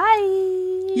 Awesome.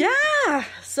 Bye. Yeah,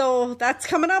 so that's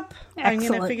coming up. Excellent. I'm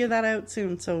going to figure that out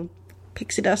soon. So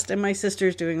Pixie Dust and my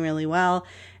sister's doing really well.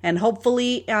 And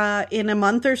hopefully in a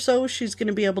month or so, she's going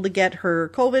to be able to get her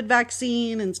COVID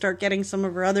vaccine and start getting some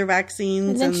of her other vaccines.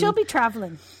 And then she'll be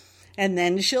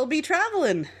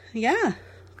traveling. Yeah.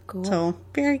 Cool. So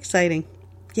very exciting.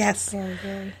 Yes. Very,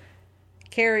 very.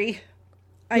 Carrie,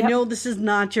 I know this is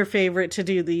not your favorite to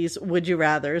do these Would You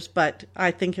Rathers, but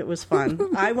I think it was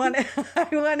fun. I want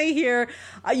to hear,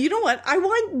 you know what? I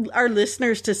want our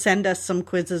listeners to send us some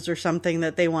quizzes or something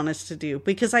that they want us to do,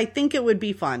 because I think it would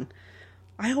be fun.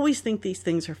 I always think these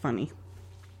things are funny,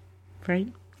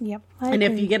 right? Yep. And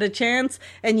if you get a chance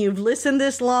and you've listened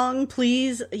this long,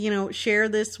 please, share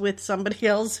this with somebody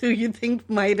else who you think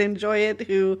might enjoy it,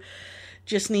 who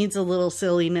just needs a little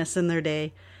silliness in their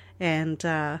day. And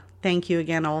thank you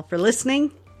again all for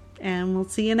listening, and we'll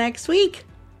see you next week.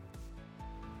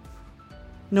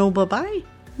 No, bye-bye?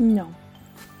 No.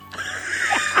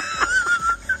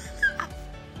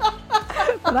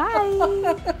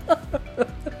 Bye.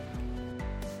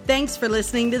 Thanks for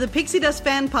listening to the Pixie Dust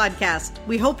Fan Podcast.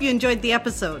 We hope you enjoyed the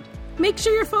episode. Make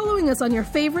sure you're following us on your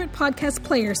favorite podcast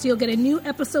player so you'll get a new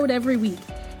episode every week.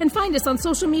 And find us on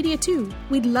social media too.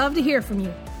 We'd love to hear from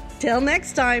you. Till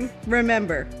next time,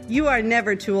 remember, you are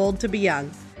never too old to be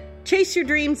young. Chase your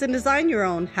dreams and design your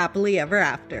own happily ever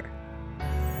after.